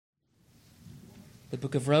The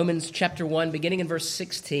book of Romans, chapter 1, beginning in verse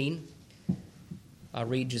 16. I'll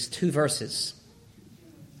read just 2 verses.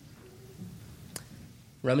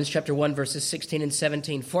 Romans chapter 1, verses 16 and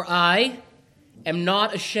 17. For I am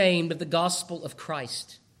not ashamed of the gospel of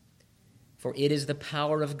Christ, for it is the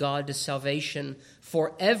power of God to salvation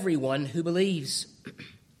for everyone who believes,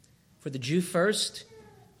 for the Jew first,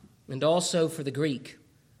 and also for the Greek.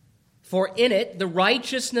 For in it the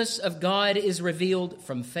righteousness of God is revealed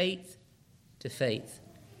from faith to faith.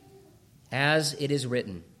 As it is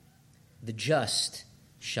written, the just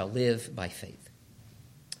shall live by faith.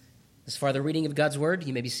 As far as the reading of God's word,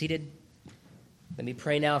 you may be seated. Let me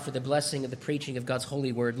pray now for the blessing of the preaching of God's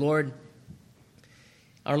holy word. Lord,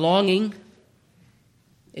 our longing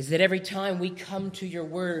is that every time we come to your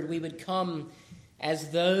word, we would come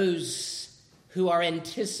as those who are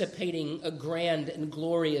anticipating a grand and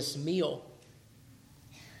glorious meal.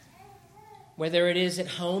 Whether it is at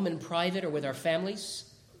home in private or with our families,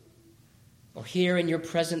 or here in your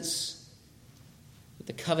presence with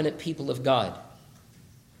the covenant people of God.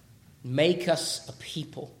 Make us a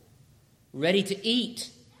people ready to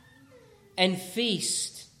eat and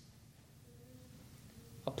feast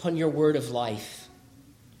upon your word of life.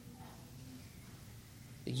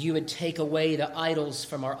 That you would take away the idols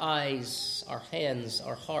from our eyes, our hands,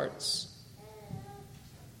 our hearts.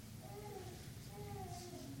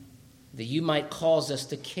 That you might cause us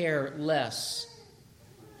to care less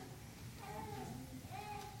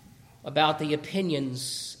about the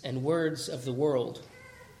opinions and words of the world,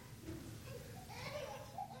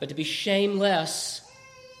 but to be shameless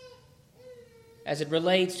as it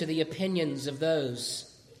relates to the opinions of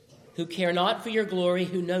those who care not for your glory,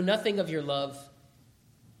 who know nothing of your love,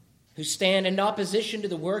 who stand in opposition to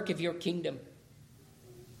the work of your kingdom.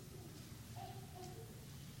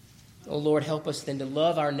 Oh Lord, help us then to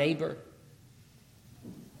love our neighbor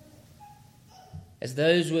as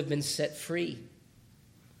those who have been set free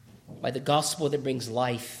by the gospel that brings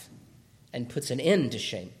life and puts an end to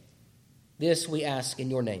shame. This we ask in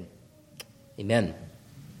your name. Amen.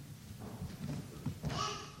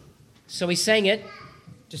 So we sang it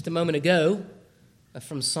just a moment ago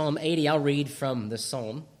from Psalm 80. I'll read from the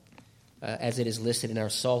psalm as it is listed in our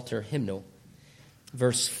Psalter hymnal.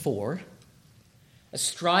 Verse 4. A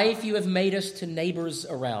strife you have made us to neighbors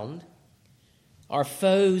around, our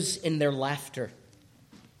foes in their laughter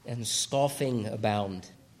and scoffing abound.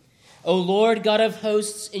 O Lord, God of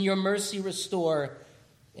hosts, in your mercy restore,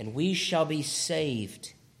 and we shall be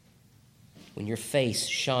saved when your face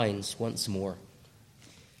shines once more.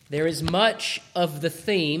 There is much of the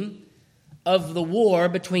theme of the war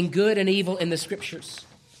between good and evil in the Scriptures.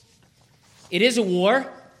 It is a war.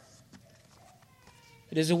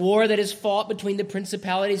 It is a war that is fought between the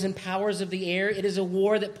principalities and powers of the air. It is a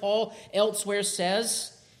war that Paul elsewhere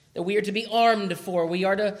says that we are to be armed for. We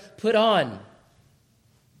are to put on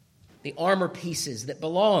the armor pieces that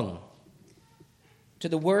belong to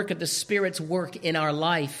the work of the Spirit's work in our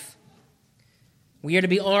life. We are to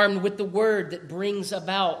be armed with the word that brings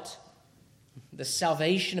about the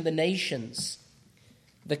salvation of the nations,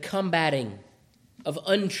 the combating of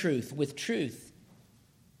untruth with truth.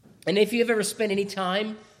 And if you've ever spent any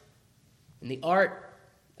time in the art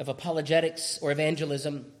of apologetics or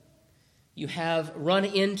evangelism, you have run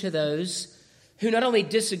into those who not only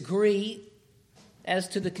disagree as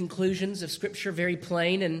to the conclusions of Scripture, very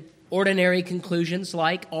plain and ordinary conclusions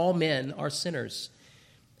like all men are sinners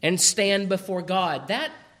and stand before God.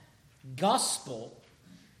 That gospel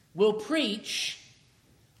will preach,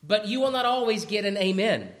 but you will not always get an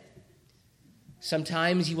amen.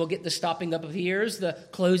 Sometimes you will get the stopping up of ears, the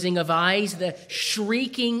closing of eyes, the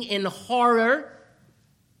shrieking in horror,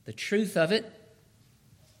 the truth of it.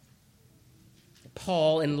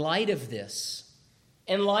 Paul, in light of this,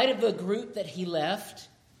 in light of the group that he left,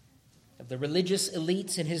 of the religious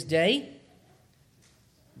elites in his day,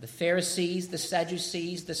 the Pharisees, the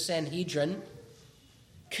Sadducees, the Sanhedrin,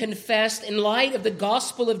 confessed in light of the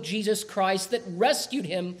gospel of Jesus Christ that rescued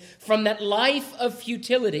him from that life of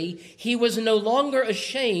futility, he was no longer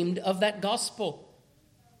ashamed of that gospel.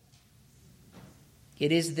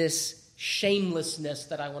 It is this shamelessness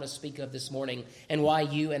that I want to speak of this morning and why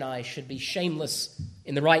you and I should be shameless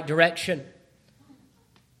in the right direction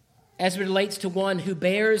as it relates to one who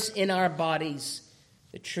bears in our bodies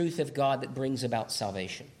the truth of God that brings about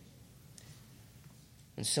salvation.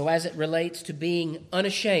 And so as it relates to being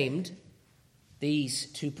unashamed, these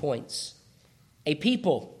 2 points. A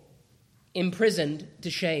people imprisoned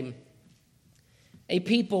to shame. A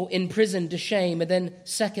people imprisoned to shame. And then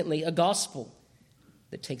secondly, a gospel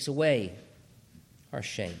that takes away our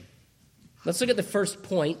shame. Let's look at the first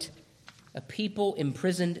point, a people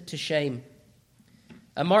imprisoned to shame.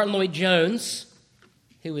 Martin Lloyd-Jones,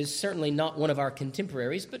 who is certainly not one of our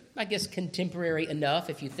contemporaries, but I guess contemporary enough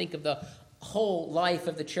if you think of the whole life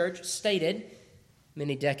of the church, stated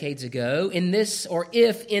many decades ago,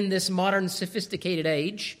 if in this modern sophisticated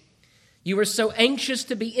age, you are so anxious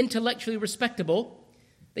to be intellectually respectable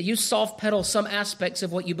that you soft-pedal some aspects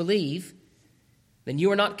of what you believe, then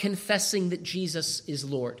you are not confessing that Jesus is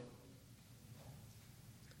Lord.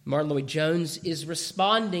 Martin Lloyd-Jones is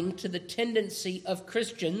responding to the tendency of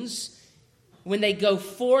Christians when they go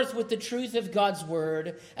forth with the truth of God's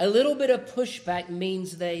word. A little bit of pushback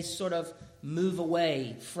means they sort of move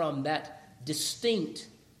away from that distinct,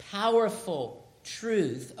 powerful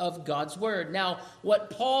truth of God's word. Now, what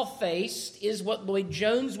Paul faced is what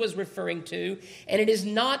Lloyd-Jones was referring to, and it is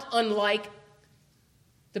not unlike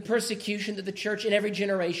the persecution that the church in every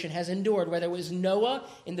generation has endured, whether it was Noah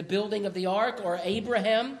in the building of the ark, or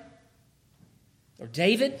Abraham, or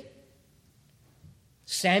David,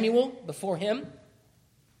 Samuel before him,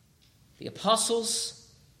 the apostles,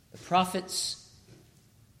 the prophets,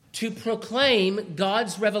 to proclaim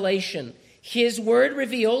God's revelation, his word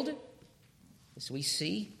revealed, as we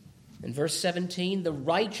see in verse 17, the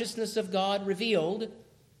righteousness of God revealed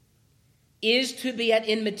is to be at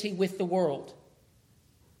enmity with the world.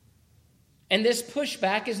 And this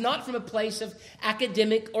pushback is not from a place of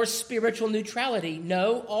academic or spiritual neutrality.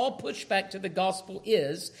 No, all pushback to the gospel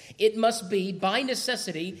it must be, by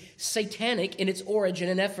necessity, satanic in its origin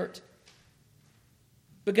and effort.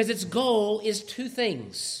 Because its goal is two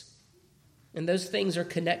things, and those things are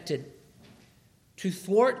connected: to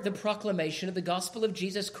thwart the proclamation of the gospel of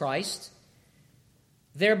Jesus Christ,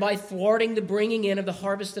 thereby thwarting the bringing in of the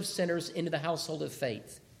harvest of sinners into the household of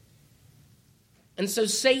faith. And so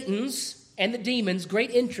Satan's and the demons' great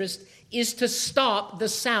interest is to stop the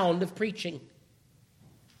sound of preaching.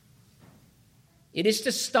 It is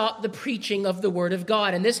to stop the preaching of the word of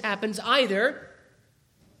God. And this happens either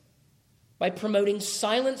by promoting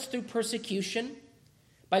silence through persecution,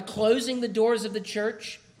 by closing the doors of the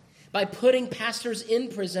church, by putting pastors in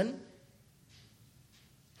prison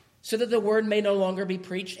so that the word may no longer be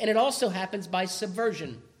preached. And it also happens by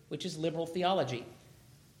subversion, which is liberal theology.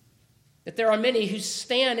 That there are many who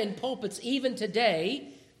stand in pulpits even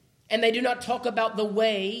today, and they do not talk about the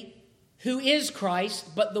way, who is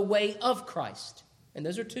Christ, but the way of Christ. And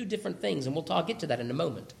those are two different things, and we'll get to that in a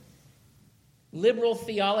moment. Liberal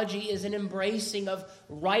theology is an embracing of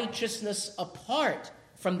righteousness apart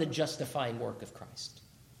from the justifying work of Christ.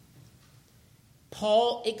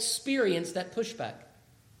 Paul experienced that pushback.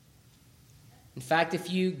 In fact, if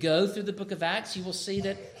you go through the book of Acts, you will see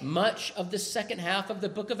that much of the second half of the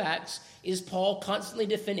book of Acts is Paul constantly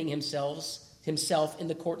defending himself in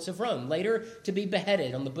the courts of Rome, later to be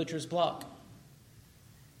beheaded on the butcher's block.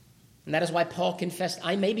 And that is why Paul confessed,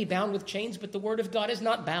 I may be bound with chains, but the word of God is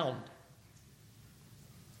not bound.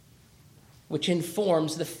 Which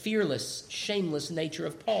informs the fearless, shameless nature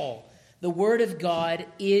of Paul. The word of God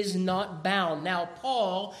is not bound. Now,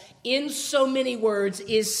 Paul, in so many words,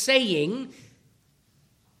 is saying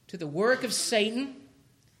to the work of Satan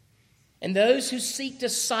and those who seek to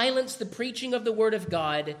silence the preaching of the word of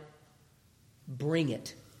God, bring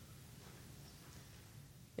it.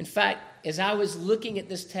 In fact, as I was looking at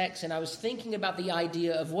this text and I was thinking about the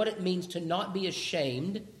idea of what it means to not be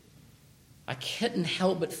ashamed, I couldn't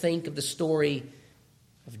help but think of the story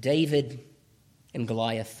of David and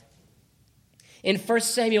Goliath. In 1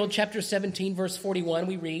 Samuel chapter 17, verse 41,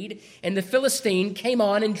 we read, And the Philistine came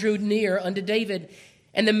on and drew near unto David,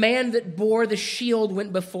 and the man that bore the shield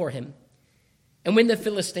went before him. And when the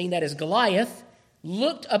Philistine, that is Goliath,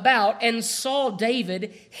 looked about and saw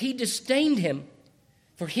David, he disdained him,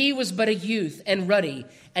 for he was but a youth and ruddy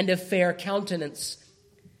and of fair countenance.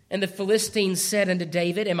 And the Philistine said unto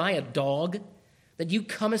David, Am I a dog, that you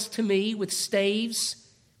comest to me with staves?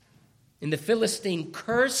 And the Philistine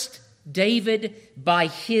cursed David by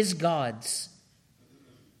his gods.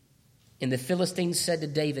 And the Philistine said to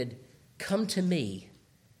David, Come to me,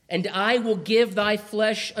 and I will give thy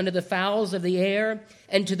flesh unto the fowls of the air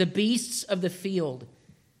and to the beasts of the field.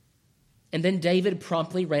 And then David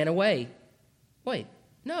promptly ran away. Wait,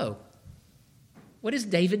 no. What does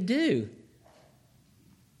David do?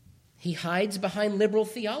 He hides behind liberal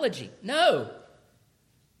theology. No.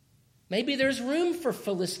 Maybe there's room for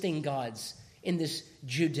Philistine gods in this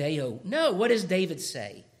Judeo. No, what does David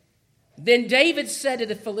say? Then David said to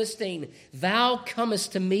the Philistine, Thou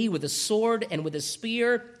comest to me with a sword and with a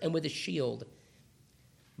spear and with a shield.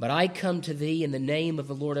 But I come to thee in the name of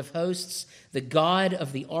the Lord of hosts, the God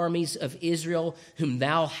of the armies of Israel, whom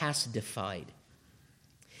thou hast defied.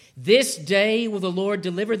 This day will the Lord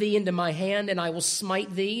deliver thee into my hand, and I will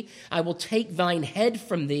smite thee. I will take thine head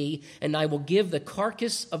from thee, and I will give the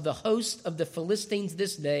carcass of the host of the Philistines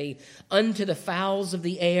this day unto the fowls of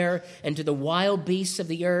the air and to the wild beasts of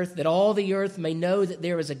the earth, that all the earth may know that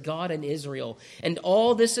there is a God in Israel. And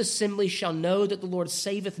all this assembly shall know that the Lord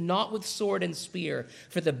saveth not with sword and spear,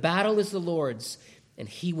 for the battle is the Lord's, and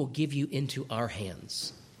he will give you into our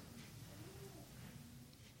hands.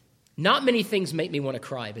 Not many things make me want to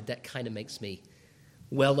cry, but that kind of makes me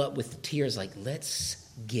well up with tears like, let's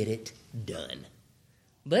get it done.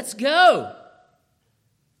 Let's go,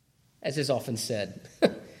 as is often said.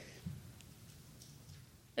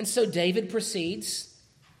 And so David proceeds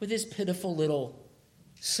with his pitiful little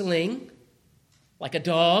sling, like a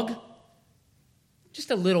dog, just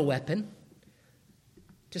a little weapon,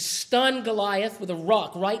 to stun Goliath with a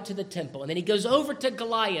rock right to the temple. And then he goes over to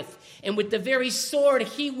Goliath, and with the very sword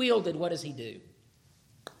he wielded, what does he do?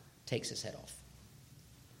 Takes his head off.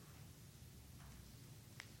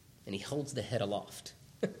 And he holds the head aloft.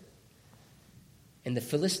 And the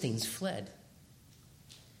Philistines fled.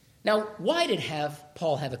 Now, why did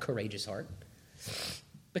Paul have a courageous heart?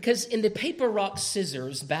 Because in the paper, rock,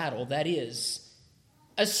 scissors battle, that is,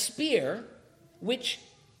 a spear, which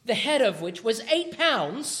the head of which was 8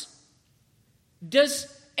 pounds. Does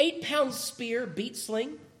 8 pound spear beat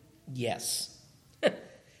sling? Yes.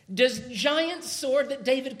 Does giant sword that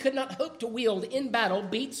David could not hope to wield in battle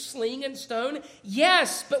beat sling and stone?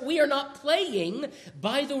 Yes, but we are not playing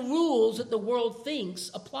by the rules that the world thinks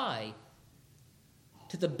apply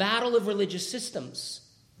to the battle of religious systems.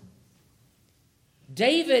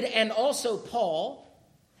 David and also Paul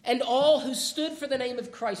and all who stood for the name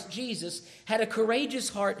of Christ Jesus had a courageous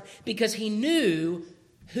heart because he knew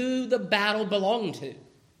who the battle belonged to.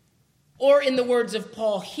 Or in the words of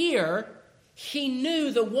Paul here, he knew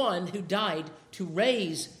the one who died to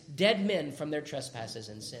raise dead men from their trespasses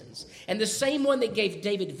and sins. And the same one that gave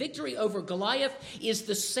David victory over Goliath is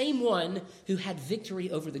the same one who had victory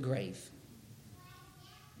over the grave.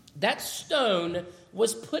 That stone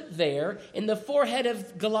was put there in the forehead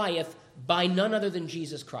of Goliath by none other than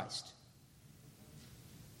Jesus Christ,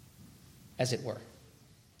 as it were.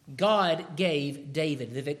 God gave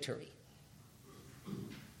David the victory.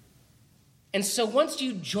 And so once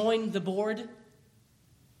you join the board,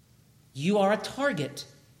 you are a target.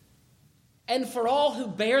 And for all who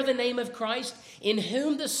bear the name of Christ, in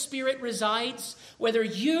whom the Spirit resides, whether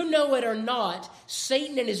you know it or not,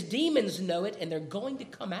 Satan and his demons know it, and they're going to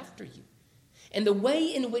come after you. And the way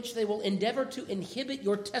in which they will endeavor to inhibit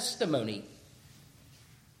your testimony,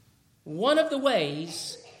 one of the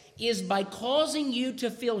ways is by causing you to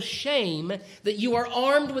feel shame that you are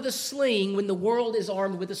armed with a sling when the world is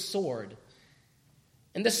armed with a sword.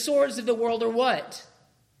 And the swords of the world are what?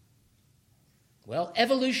 Well,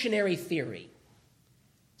 evolutionary theory,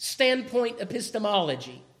 standpoint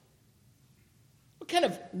epistemology. What kind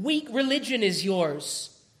of weak religion is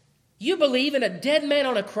yours? You believe in a dead man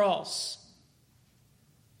on a cross.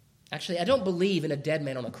 Actually, I don't believe in a dead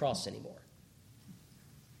man on a cross anymore.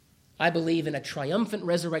 I believe in a triumphant,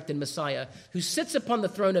 resurrected Messiah who sits upon the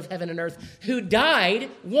throne of heaven and earth, who died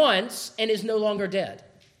once and is no longer dead.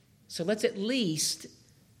 So let's at least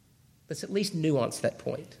nuance that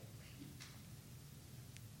point.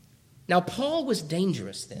 Now, Paul was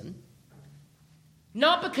dangerous then,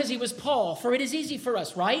 not because he was Paul, for it is easy for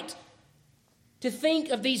us, right, to think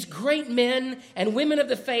of these great men and women of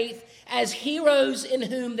the faith as heroes in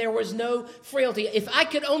whom there was no frailty. If I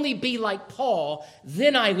could only be like Paul,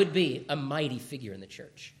 then I would be a mighty figure in the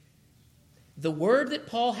church. The word that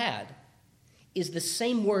Paul had is the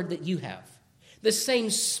same word that you have, the same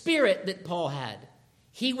spirit that Paul had.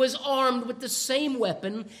 He was armed with the same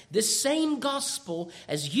weapon, the same gospel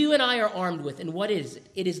as you and I are armed with. And what is it?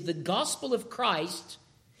 It is the gospel of Christ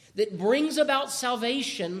that brings about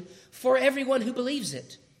salvation for everyone who believes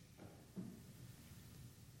it.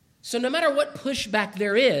 So no matter what pushback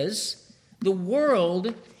there is, the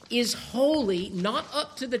world is wholly not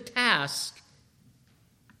up to the task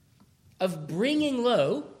of bringing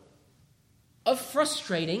low, of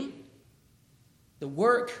frustrating the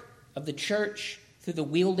work of the church through the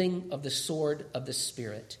wielding of the sword of the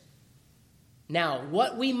Spirit. Now,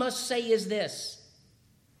 what we must say is this,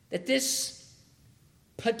 that this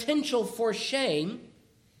potential for shame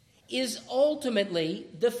is ultimately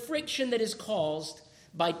the friction that is caused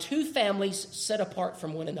by two families set apart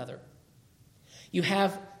from one another. You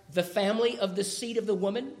have the family of the seed of the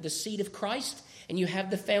woman, the seed of Christ, and you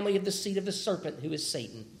have the family of the seed of the serpent, who is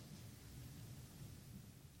Satan.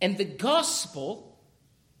 And the gospel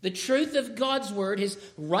The truth of God's word, his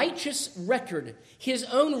righteous record, his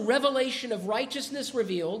own revelation of righteousness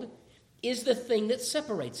revealed, is the thing that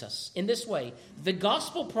separates us in this way. The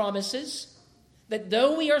gospel promises that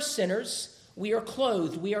though we are sinners, we are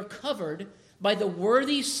clothed, we are covered by the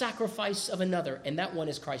worthy sacrifice of another, and that one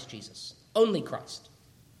is Christ Jesus. Only Christ.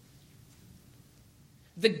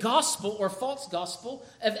 The gospel or false gospel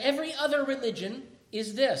of every other religion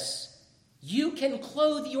is this: you can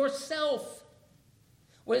clothe yourself.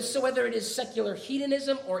 So whether it is secular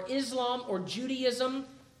hedonism or Islam or Judaism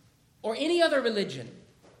or any other religion,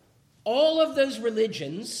 all of those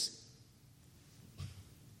religions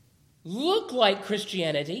look like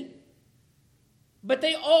Christianity, but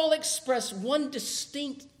they all express one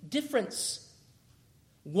distinct difference.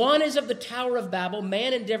 One is of the Tower of Babel,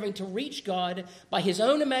 man endeavoring to reach God by his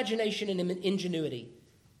own imagination and ingenuity.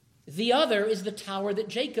 The other is the tower that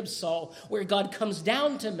Jacob saw, where God comes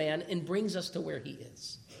down to man and brings us to where he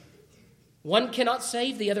is. One cannot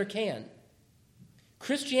save, the other can.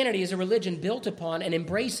 Christianity is a religion built upon and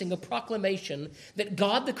embracing a proclamation that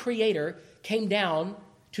God the Creator came down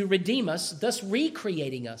to redeem us, thus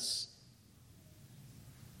recreating us.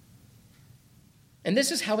 And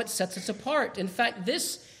this is how it sets us apart. In fact,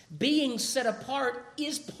 this being set apart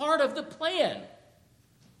is part of the plan.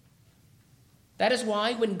 That is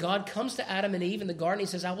why when God comes to Adam and Eve in the garden, he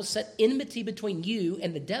says, I will set enmity between you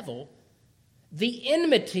and the devil. The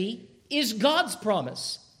enmity is God's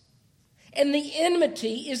promise. And the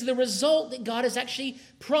enmity is the result that God has actually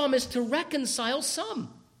promised to reconcile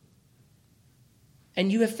some.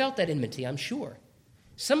 And you have felt that enmity, I'm sure.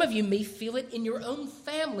 Some of you may feel it in your own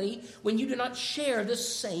family when you do not share the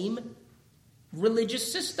same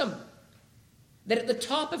religious system. That at the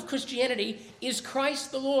top of Christianity is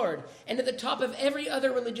Christ the Lord, and at the top of every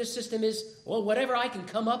other religious system is, well, whatever I can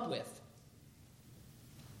come up with.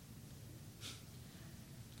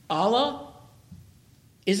 Allah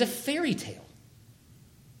is a fairy tale.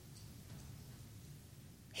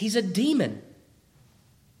 He's a demon.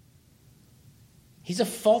 He's a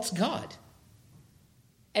false god.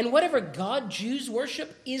 And whatever God Jews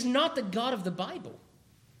worship is not the God of the Bible.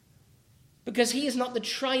 Because he is not the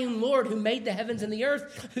triune Lord who made the heavens and the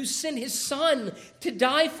earth, who sent his Son to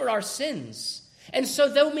die for our sins. And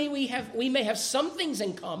so though we may have some things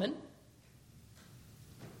in common,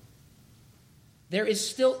 there is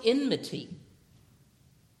still enmity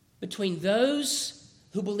between those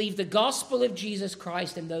who believe the gospel of Jesus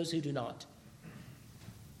Christ and those who do not.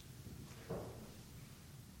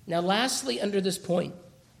 Now, lastly, under this point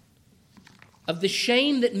of the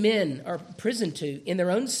shame that men are imprisoned to in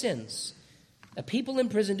their own sins, a people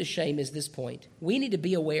imprisoned to shame is this point. We need to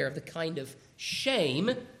be aware of the kind of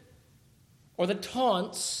shame or the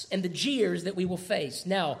taunts and the jeers that we will face.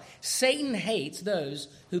 Now, Satan hates those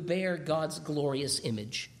who bear God's glorious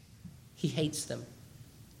image. He hates them.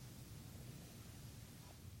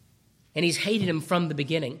 And he's hated them from the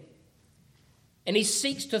beginning. And he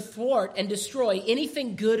seeks to thwart and destroy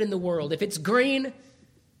anything good in the world. If it's green,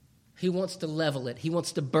 he wants to level it. He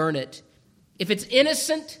wants to burn it. If it's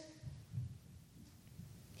innocent,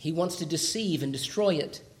 he wants to deceive and destroy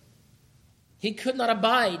it. He could not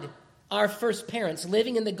abide our first parents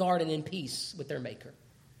living in the garden in peace with their Maker.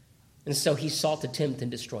 And so he sought to tempt and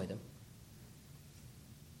destroy them.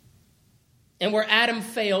 And where Adam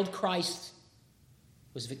failed, Christ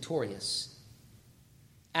was victorious.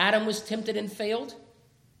 Adam was tempted and failed.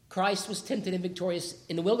 Christ was tempted and victorious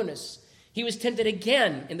in the wilderness. He was tempted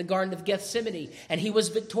again in the Garden of Gethsemane, and he was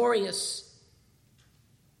victorious.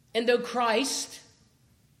 And though Christ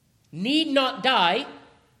need not die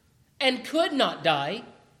and could not die,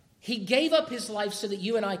 he gave up his life so that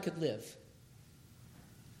you and I could live.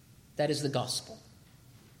 That is the gospel.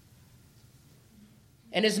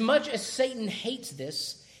 And as much as Satan hates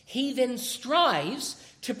this, he then strives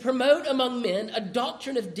to promote among men a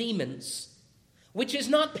doctrine of demons, which is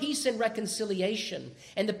not peace and reconciliation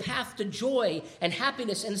and the path to joy and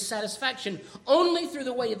happiness and satisfaction only through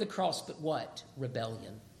the way of the cross, but what?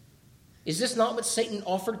 Rebellion. Is this not what Satan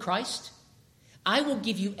offered Christ? I will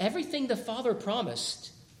give you everything the Father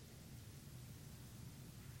promised,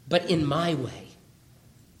 but in my way.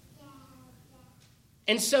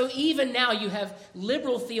 And so even now you have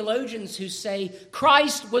liberal theologians who say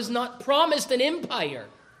Christ was not promised an empire.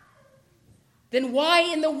 Then why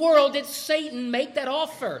in the world did Satan make that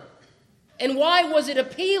offer? And why was it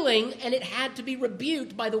appealing and it had to be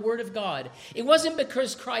rebuked by the word of God? It wasn't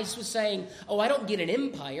because Christ was saying, oh, I don't get an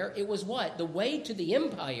empire. It was what? The way to the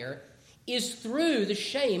empire is through the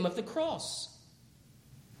shame of the cross.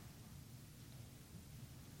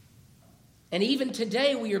 And even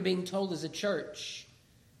today we are being told as a church,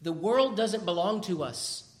 the world doesn't belong to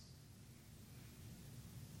us.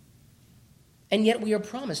 And yet we are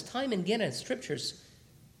promised time and again in Scriptures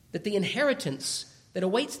that the inheritance that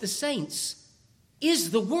awaits the saints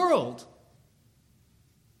is the world.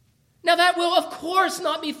 Now that will, of course,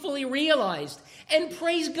 not be fully realized. And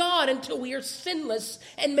praise God until we are sinless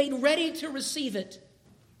and made ready to receive it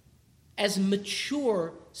as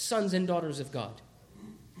mature sons and daughters of God.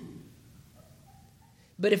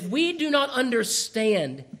 But if we do not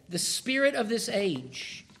understand the spirit of this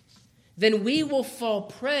age, then we will fall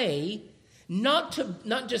prey not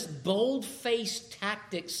just bold-faced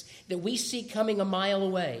tactics that we see coming a mile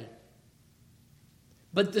away,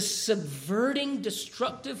 but the subverting,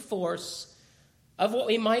 destructive force of what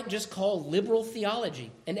we might just call liberal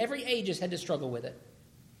theology. And every age has had to struggle with it.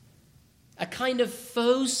 A kind of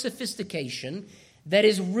faux sophistication that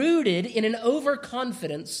is rooted in an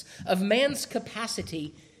overconfidence of man's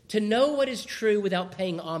capacity to know what is true without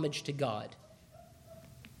paying homage to God.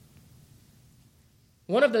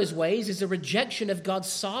 One of those ways is a rejection of God's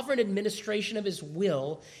sovereign administration of his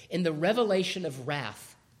will in the revelation of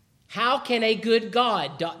wrath. How can a good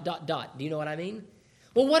God... Do you know what I mean?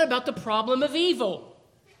 Well, what about the problem of evil?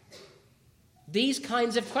 These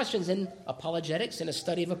kinds of questions in apologetics, in a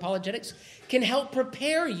study of apologetics, can help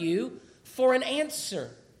prepare you for an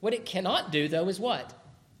answer. What it cannot do, though, is what?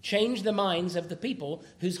 Change the minds of the people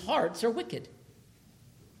whose hearts are wicked.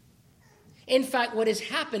 In fact, what has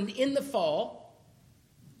happened in the fall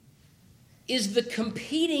is the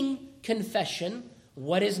competing confession.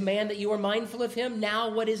 What is man that you are mindful of him? Now,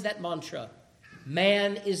 what is that mantra?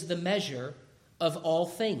 Man is the measure of all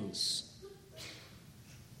things.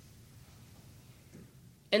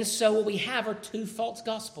 And so what we have are two false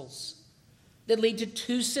gospels that lead to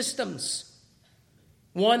two systems.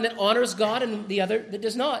 One that honors God and the other that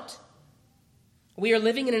does not. We are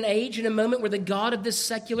living in an age, in a moment where the God of this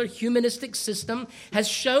secular humanistic system has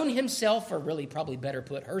shown himself, or really probably better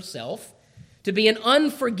put herself, to be an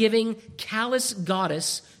unforgiving, callous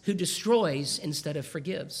goddess who destroys instead of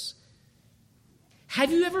forgives.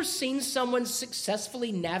 Have you ever seen someone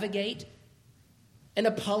successfully navigate an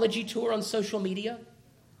apology tour on social media?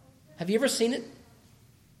 Have you ever seen it?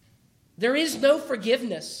 There is no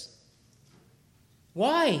forgiveness.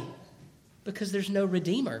 Why? Because there's no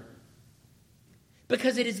redeemer.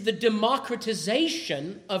 Because it is the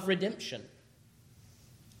democratization of redemption.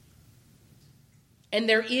 And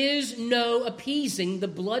there is no appeasing the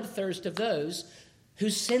bloodthirst of those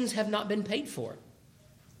whose sins have not been paid for.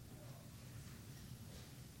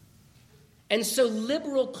 And so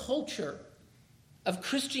liberal culture of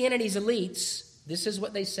Christianity's elites, this is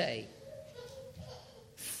what they say: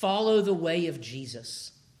 follow the way of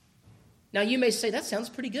Jesus. Now you may say, that sounds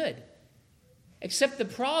pretty good. Except the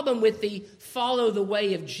problem with the follow the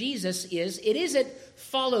way of Jesus is it isn't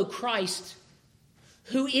follow Christ,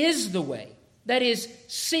 who is the way. That is,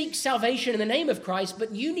 seek salvation in the name of Christ,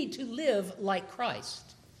 but you need to live like Christ.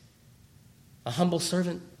 A humble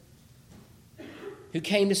servant who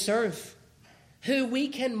came to serve, who we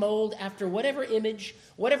can mold after whatever image,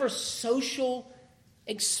 whatever social,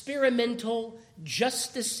 experimental,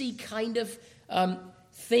 justice-y kind of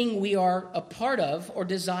thing we are a part of or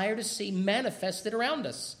desire to see manifested around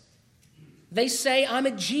us. They say, I'm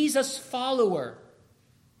a Jesus follower.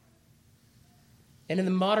 And in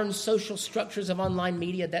the modern social structures of online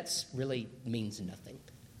media, that really means nothing.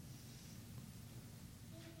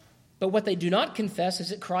 But what they do not confess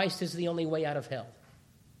is that Christ is the only way out of hell,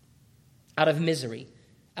 out of misery,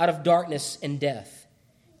 out of darkness and death.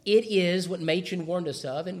 It is what Machen warned us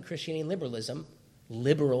of in Christianity and liberalism,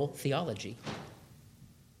 liberal theology.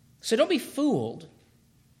 So don't be fooled.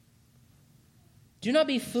 Do not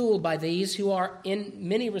be fooled by these who are in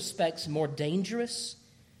many respects more dangerous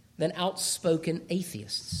than outspoken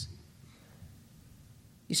atheists.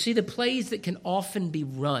 You see, the plays that can often be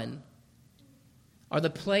run are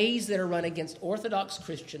the plays that are run against Orthodox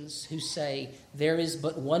Christians who say there is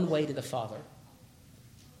but one way to the Father.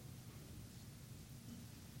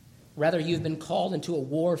 Rather, you've been called into a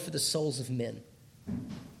war for the souls of men.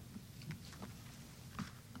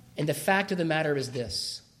 And the fact of the matter is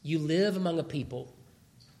this: you live among a people,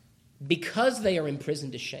 because they are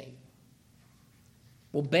imprisoned to shame,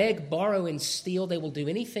 will beg, borrow, and steal. They will do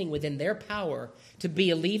anything within their power to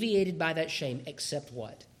be alleviated by that shame, except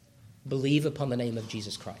what? Believe upon the name of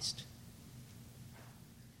Jesus Christ.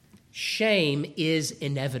 Shame is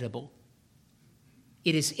inevitable.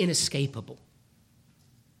 It is inescapable.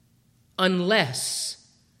 Unless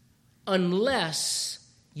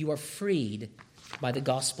you are freed by the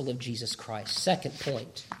gospel of Jesus Christ. Second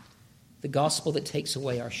point, the gospel that takes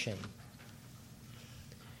away our shame.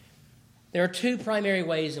 There are two primary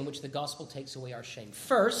ways in which the gospel takes away our shame.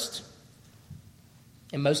 First,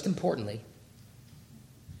 and most importantly,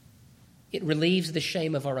 It relieves the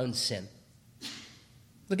shame of our own sin.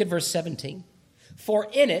 Look at verse 17. For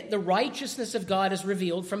in it the righteousness of God is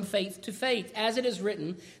revealed from faith to faith. As it is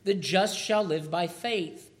written, the just shall live by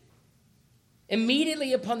faith.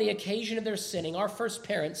 Immediately upon the occasion of their sinning, our first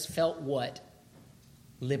parents felt what?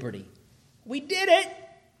 Liberty. We did it.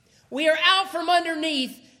 We are out from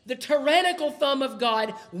underneath the tyrannical thumb of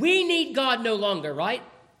God. We need God no longer, right?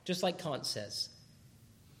 Just like Kant says.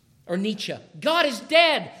 Or Nietzsche. God is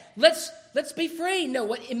dead. Let's be free. No,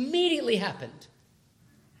 what immediately happened?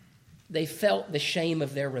 They felt the shame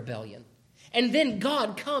of their rebellion. And then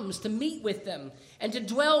God comes to meet with them and to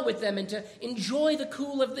dwell with them and to enjoy the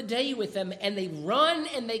cool of the day with them. And they run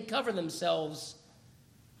and they cover themselves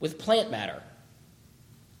with plant matter.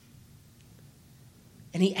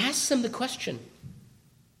 And he asks them the question,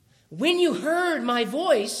 when you heard my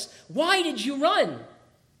voice, why did you run?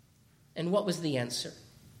 And what was the answer?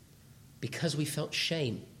 Because we felt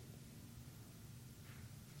shame.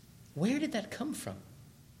 Where did that come from?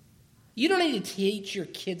 You don't need to teach your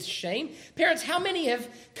kids shame. Parents, how many have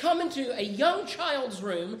come into a young child's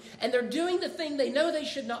room and they're doing the thing they know they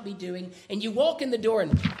should not be doing, and you walk in the door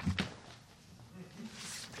and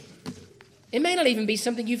it may not even be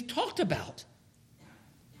something you've talked about.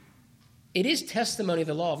 It is testimony of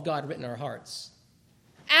the law of God written in our hearts.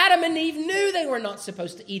 Adam and Eve knew they were not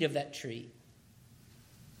supposed to eat of that tree.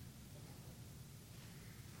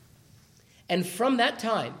 And from that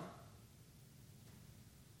time,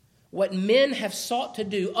 what men have sought to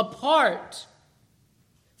do apart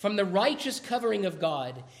from the righteous covering of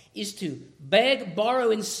God is to beg, borrow,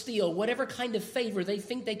 and steal whatever kind of favor they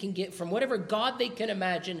think they can get from whatever God they can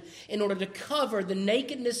imagine in order to cover the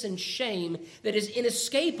nakedness and shame that is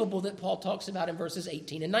inescapable that Paul talks about in verses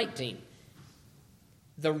 18 and 19.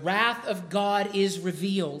 The wrath of God is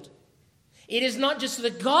revealed. It is not just the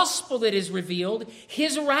gospel that is revealed.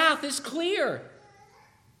 His wrath is clear.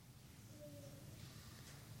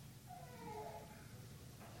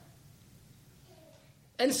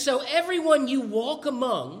 And so everyone you walk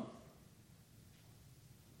among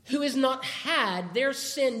who has not had their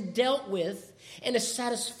sin dealt with in a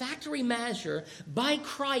satisfactory measure by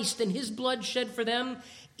Christ and his blood shed for them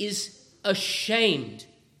is ashamed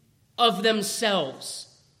of themselves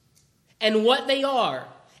and what they are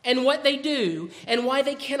and what they do and why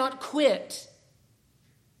they cannot quit.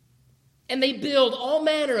 And they build all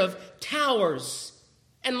manner of towers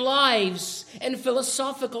and lives and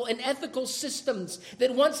philosophical and ethical systems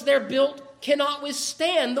that once they're built cannot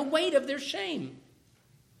withstand the weight of their shame.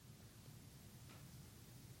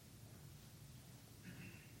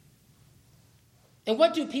 And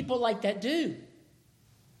what do people like that do?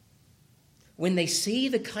 When they see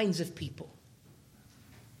the kinds of people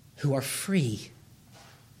who are free,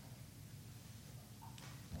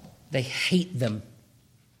 they hate them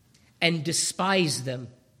and despise them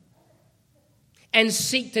and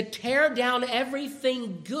seek to tear down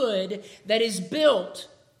everything good that is built,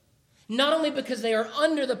 not only because they are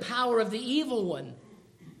under the power of the evil one,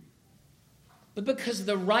 but because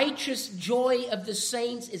the righteous joy of the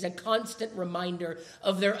saints is a constant reminder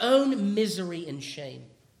of their own misery and shame.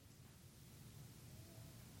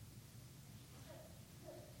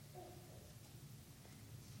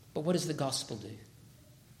 But what does the gospel do?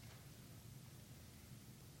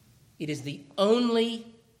 It is the only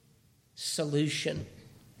solution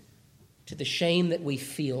to the shame that we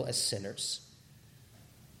feel as sinners.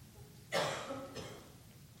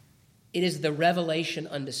 It is the revelation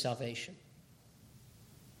unto salvation.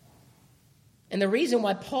 And the reason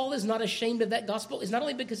why Paul is not ashamed of that gospel is not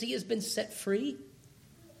only because he has been set free,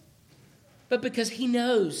 but because he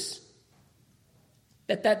knows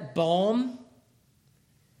that that balm,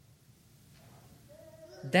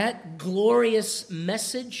 that glorious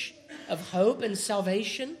message of hope and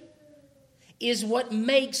salvation is what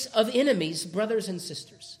makes of enemies brothers and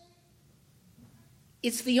sisters.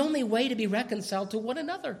 It's the only way to be reconciled to one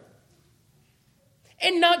another.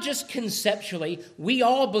 And not just conceptually, we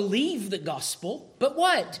all believe the gospel, but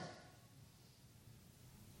what?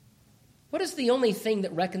 What is the only thing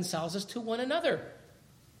that reconciles us to one another?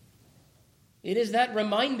 It is that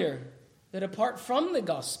reminder that apart from the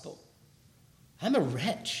gospel, I'm a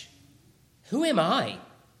wretch. Who am I?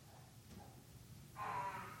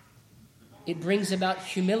 It brings about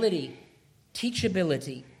humility,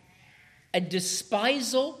 teachability, a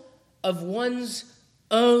despisal of one's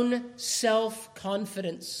own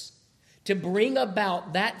self-confidence to bring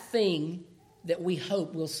about that thing that we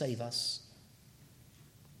hope will save us.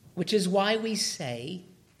 Which is why we say,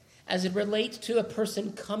 as it relates to a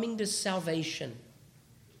person coming to salvation,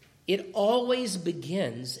 it always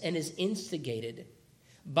begins and is instigated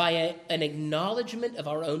by an acknowledgement of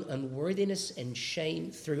our own unworthiness and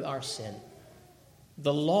shame through our sin.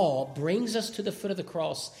 The law brings us to the foot of the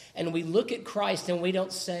cross, and we look at Christ and we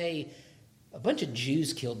don't say, a bunch of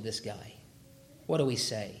Jews killed this guy. What do we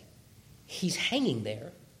say? He's hanging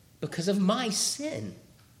there because of my sin.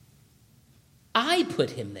 I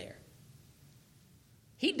put him there.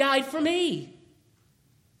 He died for me.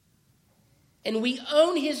 And we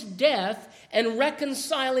own his death and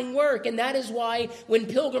reconciling work. And that is why when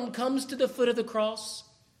Pilgrim comes to the foot of the cross,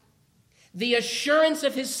 the assurance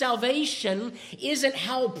of his salvation isn't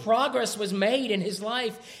how progress was made in his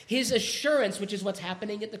life. His assurance, which is what's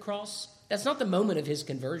happening at the cross, that's not the moment of his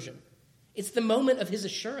conversion. It's the moment of his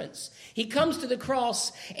assurance. He comes to the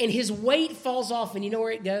cross and his weight falls off. And you know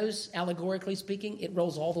where it goes, allegorically speaking? It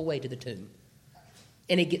rolls all the way to the tomb.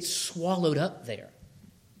 And it gets swallowed up there.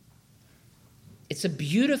 It's a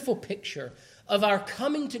beautiful picture of our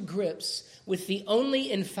coming to grips with the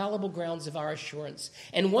only infallible grounds of our assurance.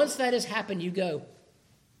 And once that has happened, you go,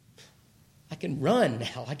 I can run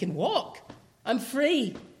now. I can walk. I'm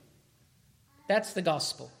free. That's the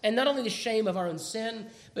gospel. And not only the shame of our own sin,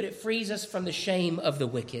 but it frees us from the shame of the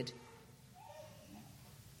wicked.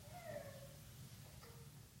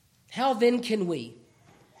 How then can we,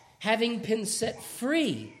 having been set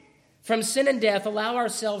free from sin and death, allow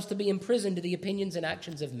ourselves to be imprisoned to the opinions and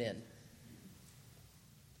actions of men?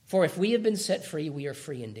 For if we have been set free, we are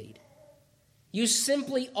free indeed. You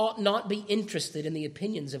simply ought not be interested in the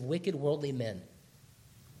opinions of wicked worldly men,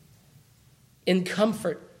 in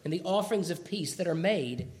comfort and the offerings of peace that are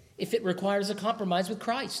made if it requires a compromise with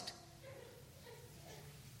Christ.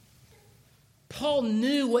 Paul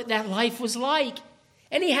knew what that life was like,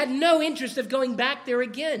 and he had no interest of going back there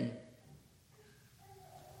again.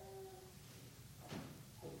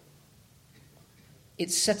 It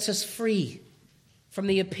sets us free from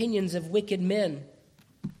the opinions of wicked men.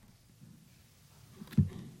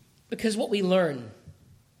 Because what we learn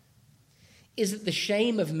is that the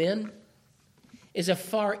shame of men is a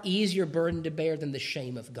far easier burden to bear than the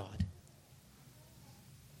shame of God.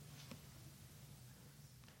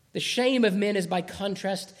 The shame of men is, by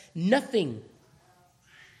contrast, nothing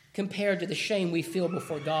compared to the shame we feel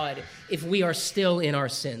before God if we are still in our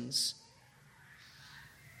sins.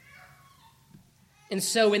 And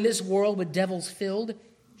so in this world with devils filled,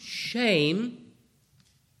 shame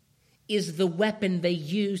is the weapon they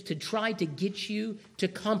use to try to get you to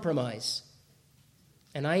compromise.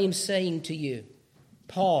 And I am saying to you,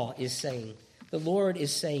 Paul is saying, the Lord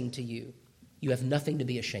is saying to you, you have nothing to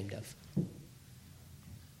be ashamed of.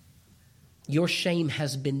 Your shame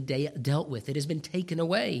has been dealt with. It has been taken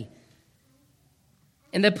away.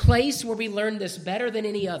 And the place where we learn this better than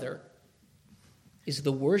any other is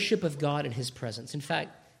the worship of God in his presence. In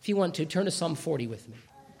fact, if you want to, turn to Psalm 40 with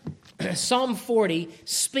me. Psalm 40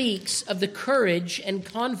 speaks of the courage and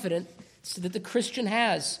confidence that the Christian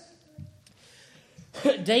has.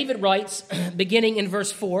 David writes, beginning in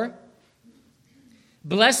verse 4,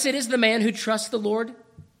 "Blessed is the man who trusts the Lord,"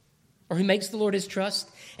 or who makes the Lord his trust,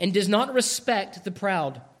 "and does not respect the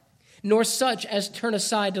proud, nor such as turn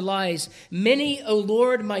aside to lies. Many, O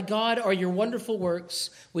Lord, my God, are your wonderful works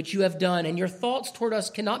which you have done, and your thoughts toward us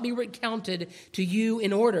cannot be recounted to you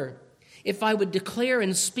in order. If I would declare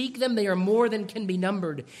and speak them, they are more than can be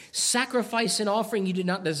numbered. Sacrifice and offering you did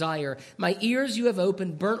not desire. My ears you have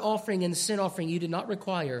opened, burnt offering and sin offering you did not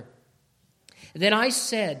require. Then I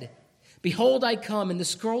said, behold, I come, and the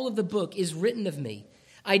scroll of the book is written of me.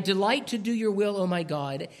 I delight to do your will, O my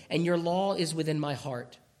God, and your law is within my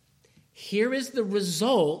heart." Here is the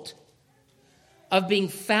result of being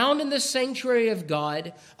found in the sanctuary of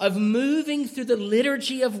God, of moving through the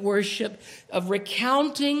liturgy of worship, of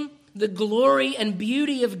recounting the glory and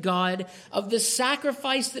beauty of God, of the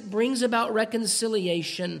sacrifice that brings about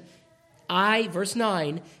reconciliation. I, verse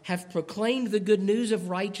 9, have proclaimed the good news of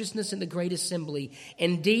righteousness in the great assembly.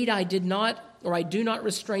 Indeed, I do not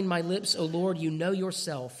restrain my lips, O Lord, you know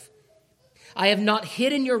yourself. I have not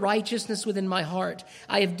hidden your righteousness within my heart.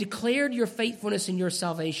 I have declared your faithfulness and your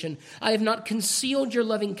salvation. I have not concealed your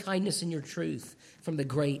loving kindness and your truth from the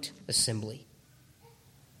great assembly.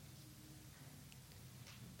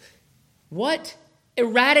 What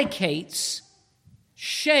eradicates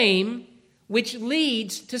shame which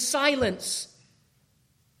leads to silence?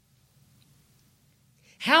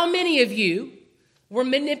 How many of you were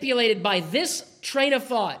manipulated by this train of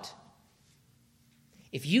thought?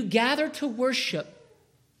 If you gather to worship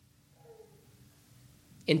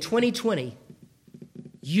in 2020,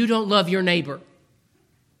 you don't love your neighbor.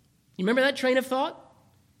 You remember that train of thought?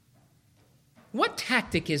 What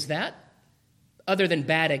tactic is that other than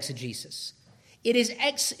bad exegesis? It's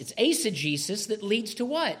eisegesis that leads to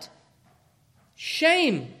what?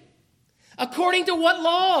 Shame. According to what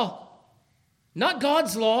law? Not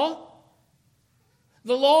God's law.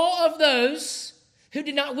 The law of those who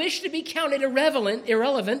did not wish to be counted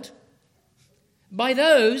irrelevant by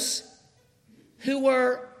those who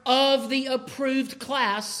were of the approved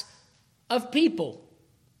class of people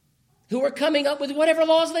who were coming up with whatever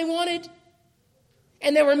laws they wanted.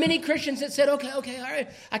 And there were many Christians that said, okay, all right,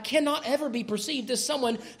 I cannot ever be perceived as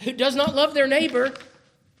someone who does not love their neighbor.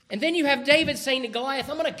 And then you have David saying to Goliath,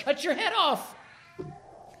 I'm going to cut your head off.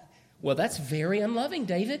 Well, that's very unloving,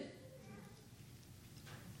 David.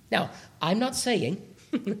 Now, I'm not saying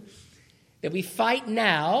that we fight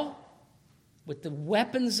now with the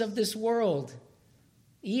weapons of this world,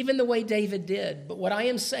 even the way David did. But what I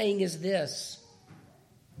am saying is this.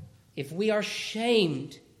 If we are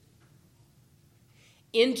shamed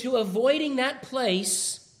into avoiding that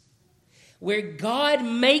place where God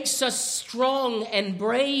makes us strong and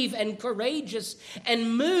brave and courageous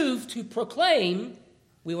and move to proclaim,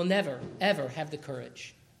 we will never, ever have the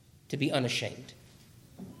courage to be unashamed.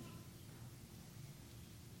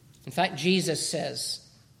 In fact, Jesus says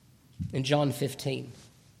in John 15,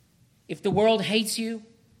 if the world hates you,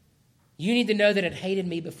 you need to know that it hated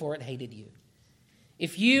me before it hated you.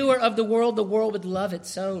 If you are of the world would love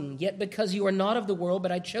its own. Yet because you are not of the world,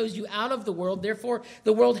 but I chose you out of the world, therefore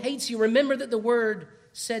the world hates you. Remember that the word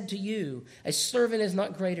said to you, a servant is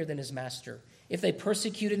not greater than his master. If they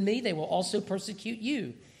persecuted me, they will also persecute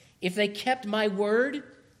you. If they kept my word,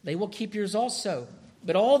 they will keep yours also.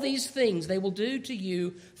 But all these things they will do to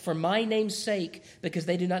you for my name's sake, because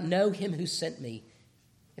they do not know him who sent me.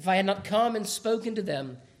 If I had not come and spoken to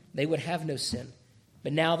them, they would have no sin.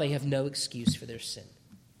 But now they have no excuse for their sin.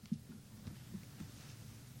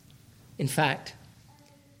 In fact,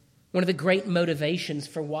 one of the great motivations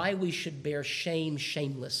for why we should bear shame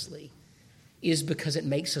shamelessly is because it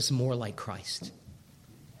makes us more like Christ.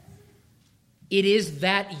 It is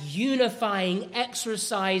that unifying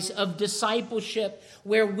exercise of discipleship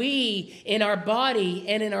where we, in our body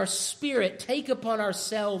and in our spirit, take upon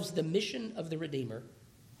ourselves the mission of the Redeemer.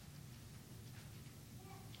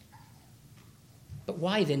 But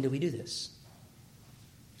why then do we do this?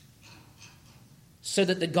 So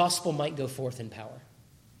that the gospel might go forth in power.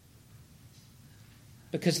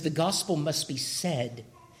 Because the gospel must be said.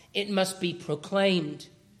 It must be proclaimed.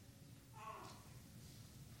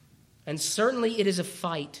 And certainly it is a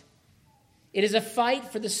fight. It is a fight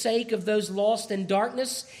for the sake of those lost in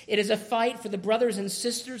darkness. It is a fight for the brothers and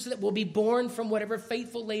sisters that will be born from whatever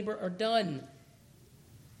faithful labor are done.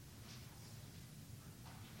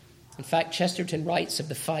 In fact, Chesterton writes of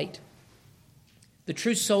the fight. The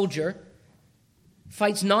true soldier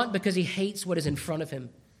fights not because he hates what is in front of him,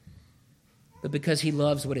 but because he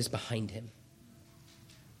loves what is behind him.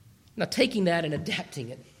 Now, taking that and adapting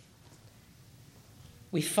it,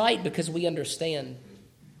 we fight because we understand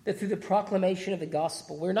that through the proclamation of the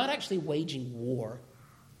gospel, we're not actually waging war.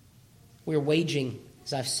 We're waging,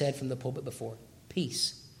 as I've said from the pulpit before,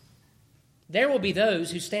 peace. There will be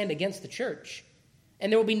those who stand against the church,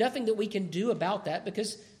 and there will be nothing that we can do about that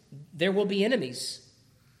because there will be enemies.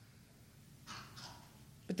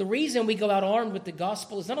 But the reason we go out armed with the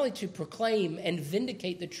gospel is not only to proclaim and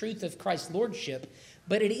vindicate the truth of Christ's lordship,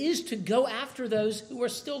 but it is to go after those who are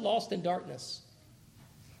still lost in darkness.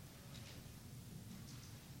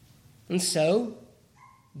 And so,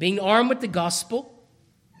 being armed with the gospel,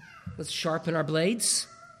 let's sharpen our blades.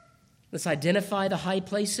 Let's identify the high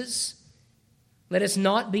places. Let us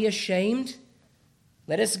not be ashamed.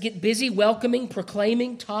 Let us get busy welcoming,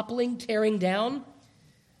 proclaiming, toppling, tearing down,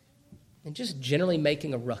 and just generally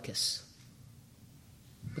making a ruckus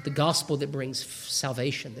with the gospel that brings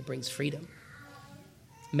salvation, that brings freedom.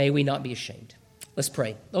 May we not be ashamed. Let's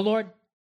pray. Oh Lord,